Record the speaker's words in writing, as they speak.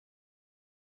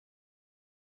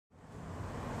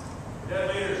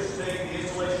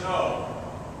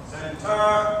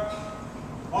Mark.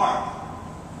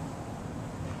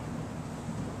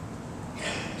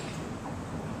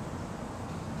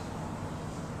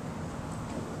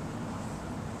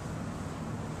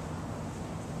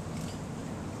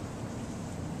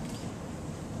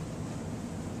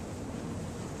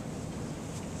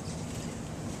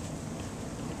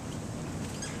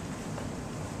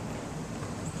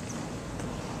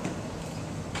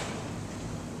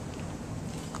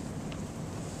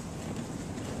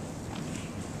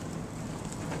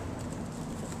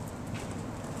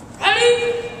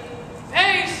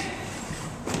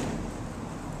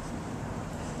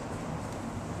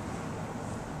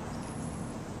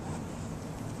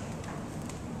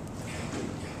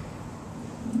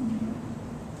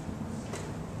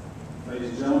 Ladies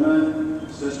and gentlemen,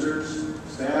 sisters,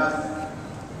 staff,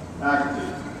 faculty,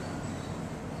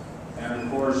 and of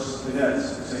course,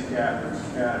 cadets at St. Catherine's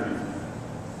Academy,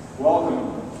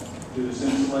 welcome to this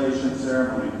installation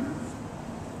ceremony.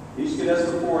 These cadets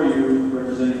before you,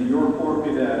 representing your Corps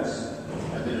cadets,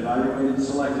 have been evaluated and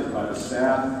selected by the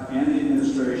staff and the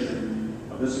administration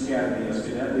of this academy as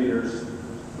cadet leaders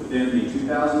within the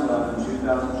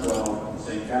 2011-2012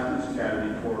 St. Catherine's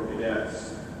Academy Corps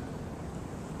Cadets.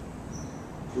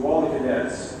 To all the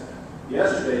cadets,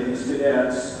 yesterday these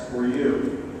cadets were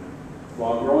you.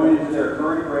 While growing into their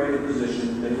current grade and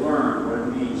position, they learned what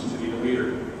it means to be a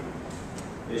leader.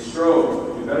 They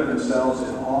strove to better themselves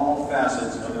in all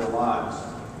facets of their lives,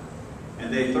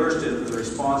 and they thirsted for the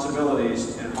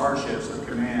responsibilities and hardships of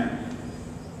command.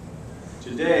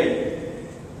 Today,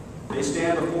 they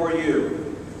stand before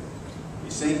you,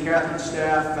 the St. Catherine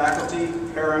staff, faculty,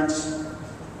 parents,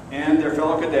 and their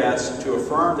fellow cadets to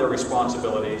affirm their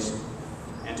responsibilities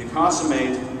and to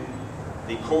consummate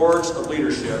the cords of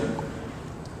leadership,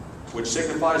 which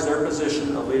signifies their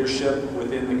position of leadership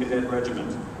within the cadet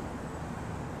regiment.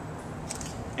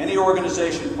 Any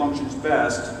organization functions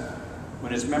best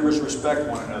when its members respect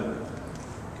one another,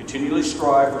 continually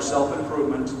strive for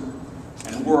self-improvement,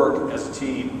 and work as a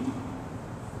team.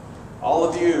 All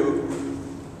of you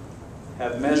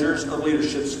have measures of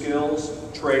leadership skills,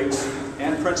 traits,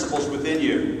 and principles within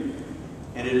you,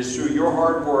 and it is through your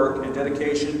hard work and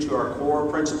dedication to our core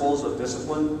principles of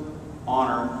discipline,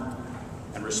 honor,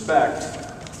 and respect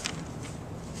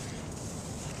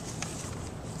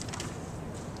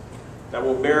that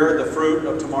will bear the fruit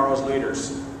of tomorrow's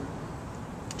leaders.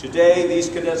 Today, these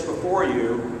cadets before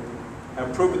you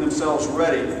have proven themselves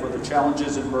ready for the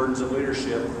challenges and burdens of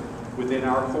leadership within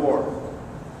our Corps,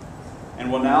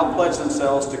 and will now pledge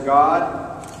themselves to God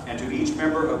and to each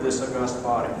member of this august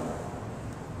body.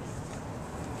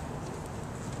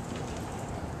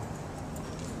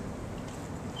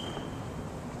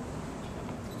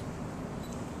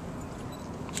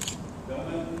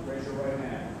 Gentlemen, raise your right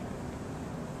hand.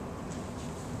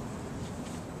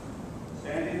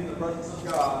 Standing in the presence of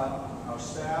God, our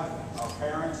staff, our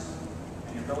parents,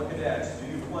 and your fellow cadets, do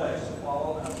you pledge to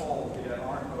follow and uphold the Cadet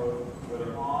Honor Code,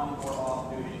 whether on or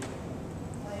off duty?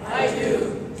 I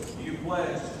do. Do you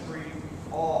pledge to treat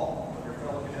all of your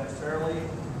fellow cadets fairly,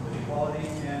 with equality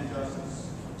and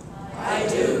justice? I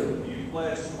do. Do you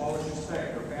pledge to always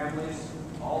respect your families,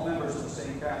 all members of the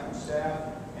St. Catherine staff,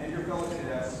 and your fellow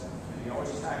cadets, and be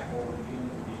always tactful when dealing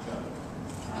with each other?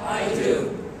 I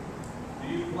do. Do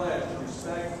you pledge to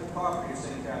respect the property of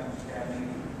St. Catherine's Academy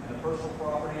and the personal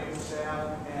property of the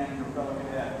staff and your fellow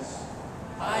cadets?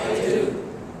 I do.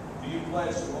 Do you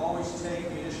pledge to always take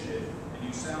the initiative and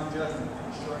use sound judgment in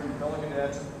ensuring your fellow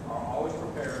cadets are always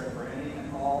prepared for any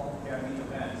and all Academy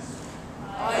events?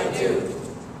 I do.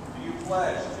 Do you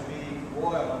pledge to be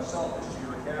loyal and selfish to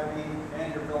your Academy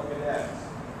and your fellow cadets,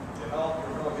 to help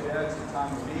your fellow cadets in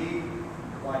time of need,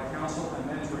 provide counsel and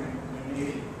mentoring when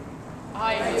needed?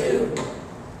 I do.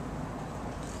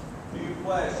 Do you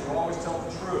pledge to always tell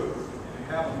the truth and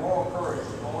to have the moral courage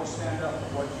to always stand up for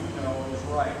what you know is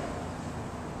right?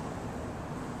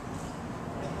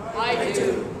 I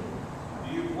do.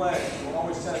 Do you pledge to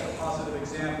always set a positive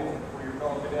example for your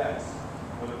fellow cadets,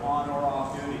 whether on or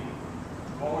off duty?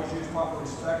 To always use proper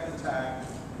respect and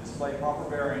tact, display proper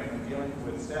bearing in dealing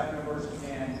with staff members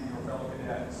and your fellow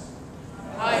cadets?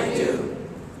 I do.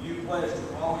 Do you pledge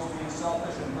to always be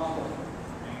selfish and humble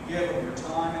and give of your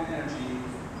time and energy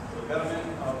for the betterment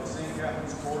of the St.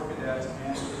 Catherine's Corps Cadets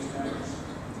and its members?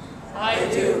 I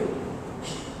do.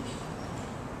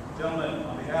 Gentlemen,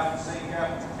 on behalf of St.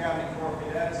 Catherine's Academy Corps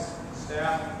Cadets,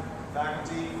 staff,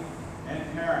 faculty, and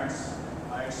parents,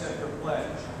 I accept your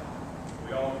pledge.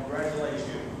 We all congratulate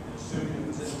you in assuming the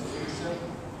position of leadership,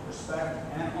 respect,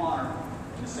 and honor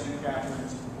in the St.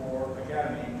 Catherine's Corps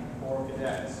Academy Corps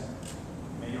Cadets.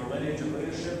 May your lineage of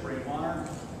leadership bring honor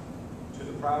to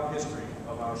to the proud history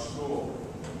of our school.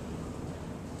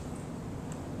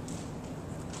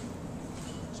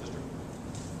 Sister.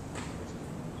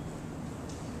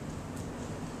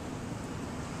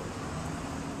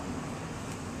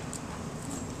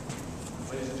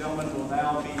 Ladies and gentlemen, we'll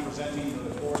now be presenting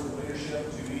the Cord of Leadership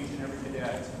to each and every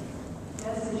cadet.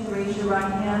 Yes, would you raise your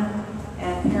right hand?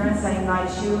 And parents, I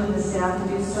invite you and the staff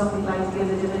to do so. We'd like to give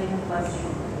the divinity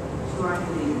blessing to our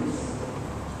new leaders.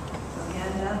 So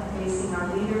hand up, facing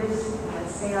our leaders.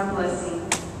 Let's say our blessing.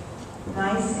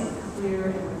 Nice and clear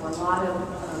and with a lot of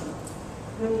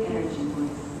good energy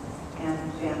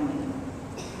and family.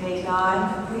 May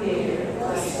God, Creator,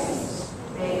 bless us.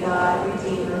 May God,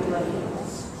 Redeemer, bless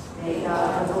us. May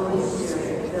God, the Holy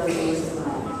Spirit, fill you with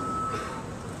life.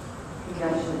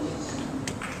 Congratulations.